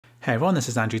Hey everyone, this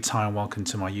is Andrew Ty and welcome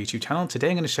to my YouTube channel. Today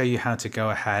I'm going to show you how to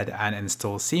go ahead and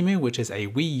install Cemu, which is a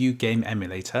Wii U game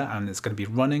emulator, and it's going to be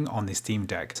running on the Steam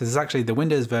Deck. So this is actually the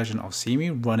Windows version of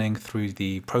Cemu running through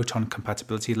the Proton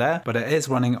compatibility layer, but it is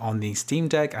running on the Steam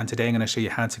Deck, and today I'm going to show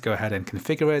you how to go ahead and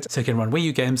configure it so you can run Wii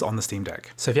U games on the Steam Deck.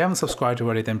 So if you haven't subscribed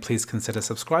already, then please consider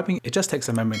subscribing. It just takes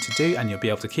a moment to do and you'll be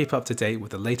able to keep up to date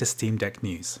with the latest Steam Deck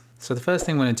news. So the first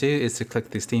thing we're going to do is to click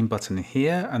the Steam button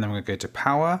here, and then we're going to go to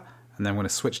Power, and then we're going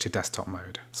to switch to desktop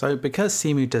mode. So because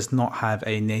Cemu does not have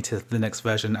a native Linux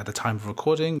version at the time of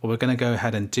recording, what we're going to go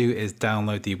ahead and do is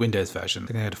download the Windows version.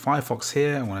 So I'm going to go to Firefox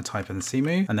here, and we're going to type in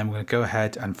Cemu, and then we're going to go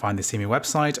ahead and find the Cemu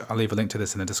website. I'll leave a link to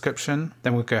this in the description.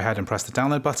 Then we'll go ahead and press the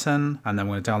download button, and then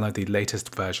we're going to download the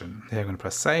latest version. Here we're going to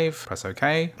press save, press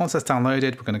OK. Once that's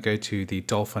downloaded, we're going to go to the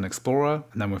Dolphin Explorer,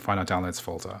 and then we'll find our downloads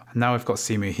folder. And now we've got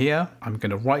Cemu here. I'm going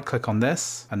to right click on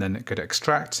this, and then go to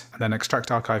extract, and then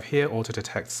extract archive here, auto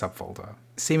detect subfolder.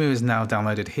 Cemu is now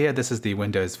downloaded here. This is the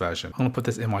Windows version. I'm going to put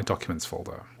this in my documents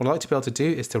folder. What I'd like to be able to do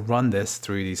is to run this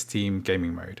through the Steam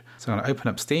gaming mode. So I'm going to open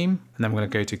up Steam, and then we're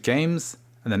going to go to games,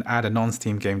 and then add a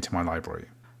non-Steam game to my library.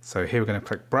 So here we're going to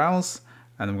click browse,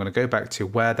 and then we're going to go back to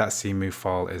where that Cemu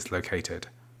file is located.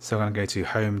 So I'm going to go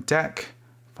to home deck,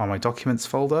 find my documents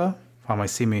folder, find my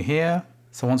Cemu here.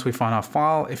 So once we find our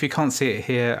file, if you can't see it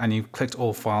here and you clicked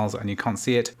all files and you can't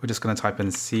see it, we're just going to type in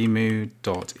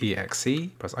cemu.exe,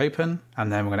 press open,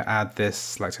 and then we're going to add this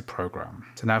selected program.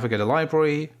 So now if we go to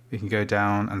library, we can go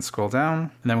down and scroll down,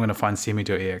 and then we're going to find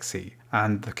cemu.exe.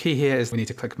 And the key here is we need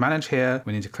to click manage here,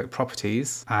 we need to click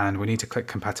properties, and we need to click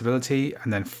compatibility,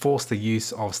 and then force the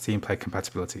use of Steam Play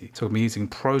compatibility. So we'll be using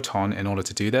Proton in order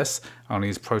to do this. I'm going to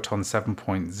use Proton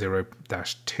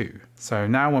 7.0-2. So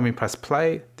now when we press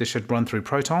play, this should run through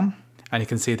Proton, and you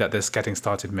can see that this getting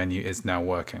started menu is now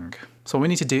working. So what we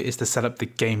need to do is to set up the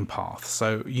game path.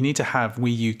 So you need to have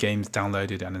Wii U games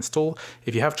downloaded and installed.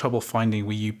 If you have trouble finding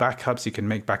Wii U backups, you can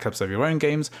make backups of your own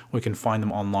games, or you can find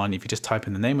them online. If you just type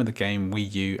in the name of the game,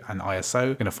 Wii U and ISO,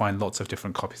 you're going to find lots of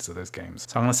different copies of those games.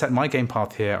 So I'm going to set my game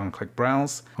path here. I'm going to click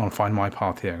browse. I'm going to find my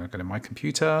path here. I'm going to go to my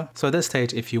computer. So at this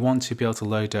stage, if you want to be able to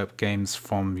load up games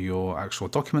from your actual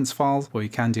documents files, what you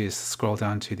can do is scroll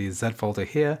down to the Z folder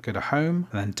here, go to home,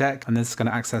 and then deck, and this is going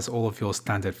to access all of your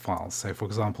standard files. So for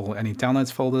example, any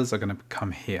downloads folders are going to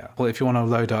come here. Well, if you want to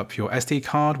load up your SD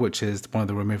card, which is one of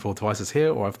the removable devices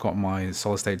here, or I've got my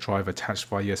solid state drive attached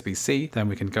via USB-C, then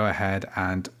we can go ahead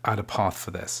and add a path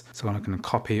for this. So I'm going to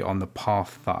copy on the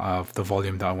path of the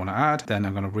volume that I want to add. Then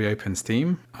I'm going to reopen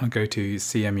Steam. I'm going to go to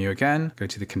Cemu again, go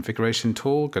to the configuration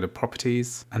tool, go to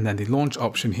properties, and then the launch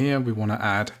option here, we want to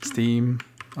add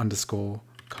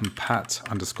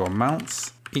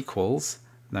steam_compat_mounts equals,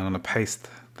 and then I'm going to paste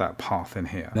that path in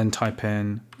here. Then type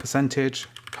in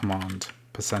 %command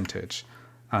 %.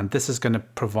 And this is going to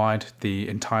provide the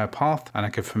entire path, and I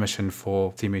give permission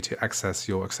for Cemu to access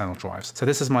your external drives. So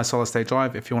this is my solid state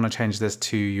drive. If you want to change this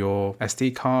to your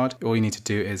SD card, all you need to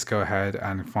do is go ahead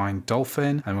and find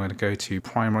Dolphin, and we're going to go to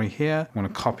primary here. I'm going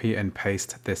to copy and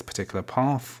paste this particular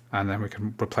path, and then we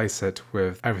can replace it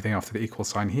with everything after the equal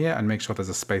sign here and make sure there's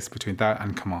a space between that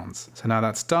and commands. So now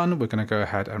that's done, we're going to go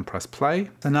ahead and press play.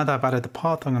 So now that I've added the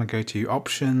path, I'm going to go to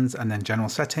options and then general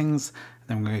settings.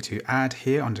 Then we're going to add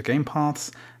here under game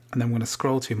paths, and then we're going to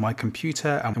scroll to my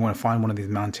computer, and we want to find one of these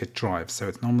mounted drives. So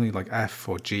it's normally like F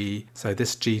or G. So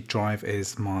this G drive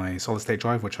is my solid state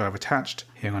drive, which I've attached.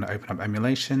 Here I'm going to open up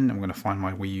emulation, and we're going to find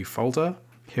my Wii U folder.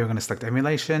 Here I'm going to select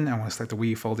emulation, and I'm going to select the Wii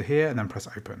U folder here, and then press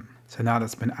open. So now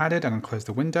that's been added, I'm going to close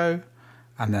the window,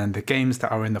 and then the games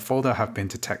that are in the folder have been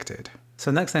detected. So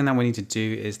the next thing that we need to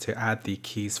do is to add the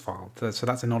keys file. So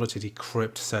that's in order to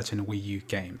decrypt certain Wii U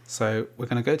games. So we're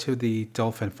going to go to the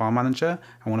Dolphin file manager.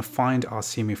 I want to find our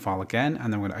Cemu file again,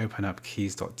 and then we're going to open up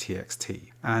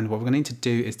keys.txt. And what we're going to need to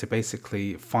do is to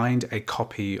basically find a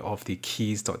copy of the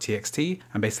keys.txt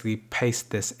and basically paste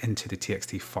this into the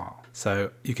txt file. So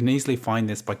you can easily find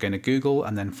this by going to Google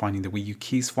and then finding the Wii U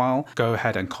keys file. Go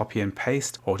ahead and copy and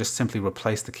paste, or just simply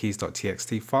replace the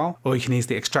keys.txt file, or you can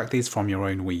easily extract these from your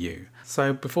own Wii U.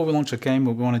 So before we launch a game,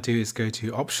 what we want to do is go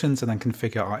to options and then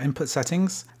configure our input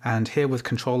settings. And here with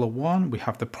controller 1, we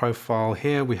have the profile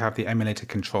here, we have the emulator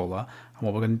controller. And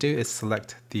what we're going to do is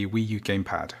select the Wii U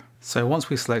gamepad. So once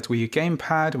we select Wii U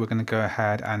gamepad, we're going to go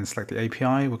ahead and select the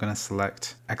API. We're going to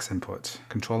select X input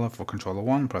controller for controller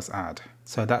 1, press add.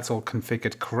 So that's all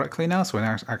configured correctly now, so we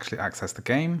can actually access the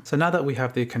game. So now that we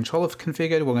have the controller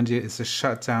configured, what we're going to do is to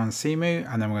shut down Cemu,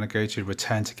 and then we're going to go to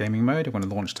return to gaming mode. We're going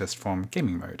to launch this from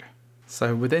gaming mode.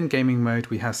 So within gaming mode,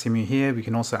 we have Cemu here. We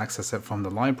can also access it from the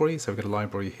library. So we go to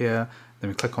library here, then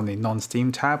we click on the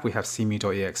non-Steam tab. We have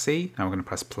cemu.exe, and we're going to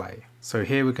press play. So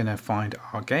here we're going to find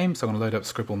our game. So I'm going to load up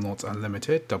Scribblenauts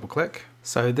Unlimited, double click.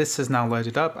 So this is now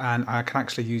loaded up, and I can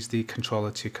actually use the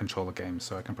controller to control the game.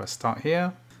 So I can press start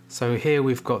here. So here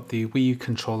we've got the Wii U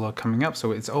controller coming up,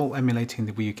 so it's all emulating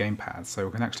the Wii U gamepad. So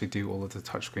we can actually do all of the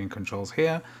touchscreen controls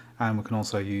here, and we can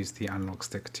also use the analog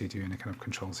stick to do any kind of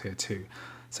controls here too.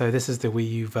 So this is the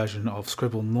Wii U version of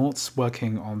Scribblenauts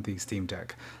working on the Steam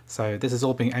Deck. So this is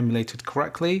all being emulated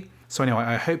correctly. So anyway,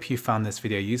 I hope you found this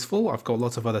video useful. I've got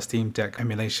lots of other Steam Deck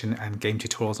emulation and game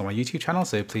tutorials on my YouTube channel,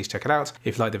 so please check it out.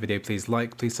 If you like the video, please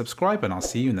like, please subscribe, and I'll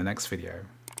see you in the next video.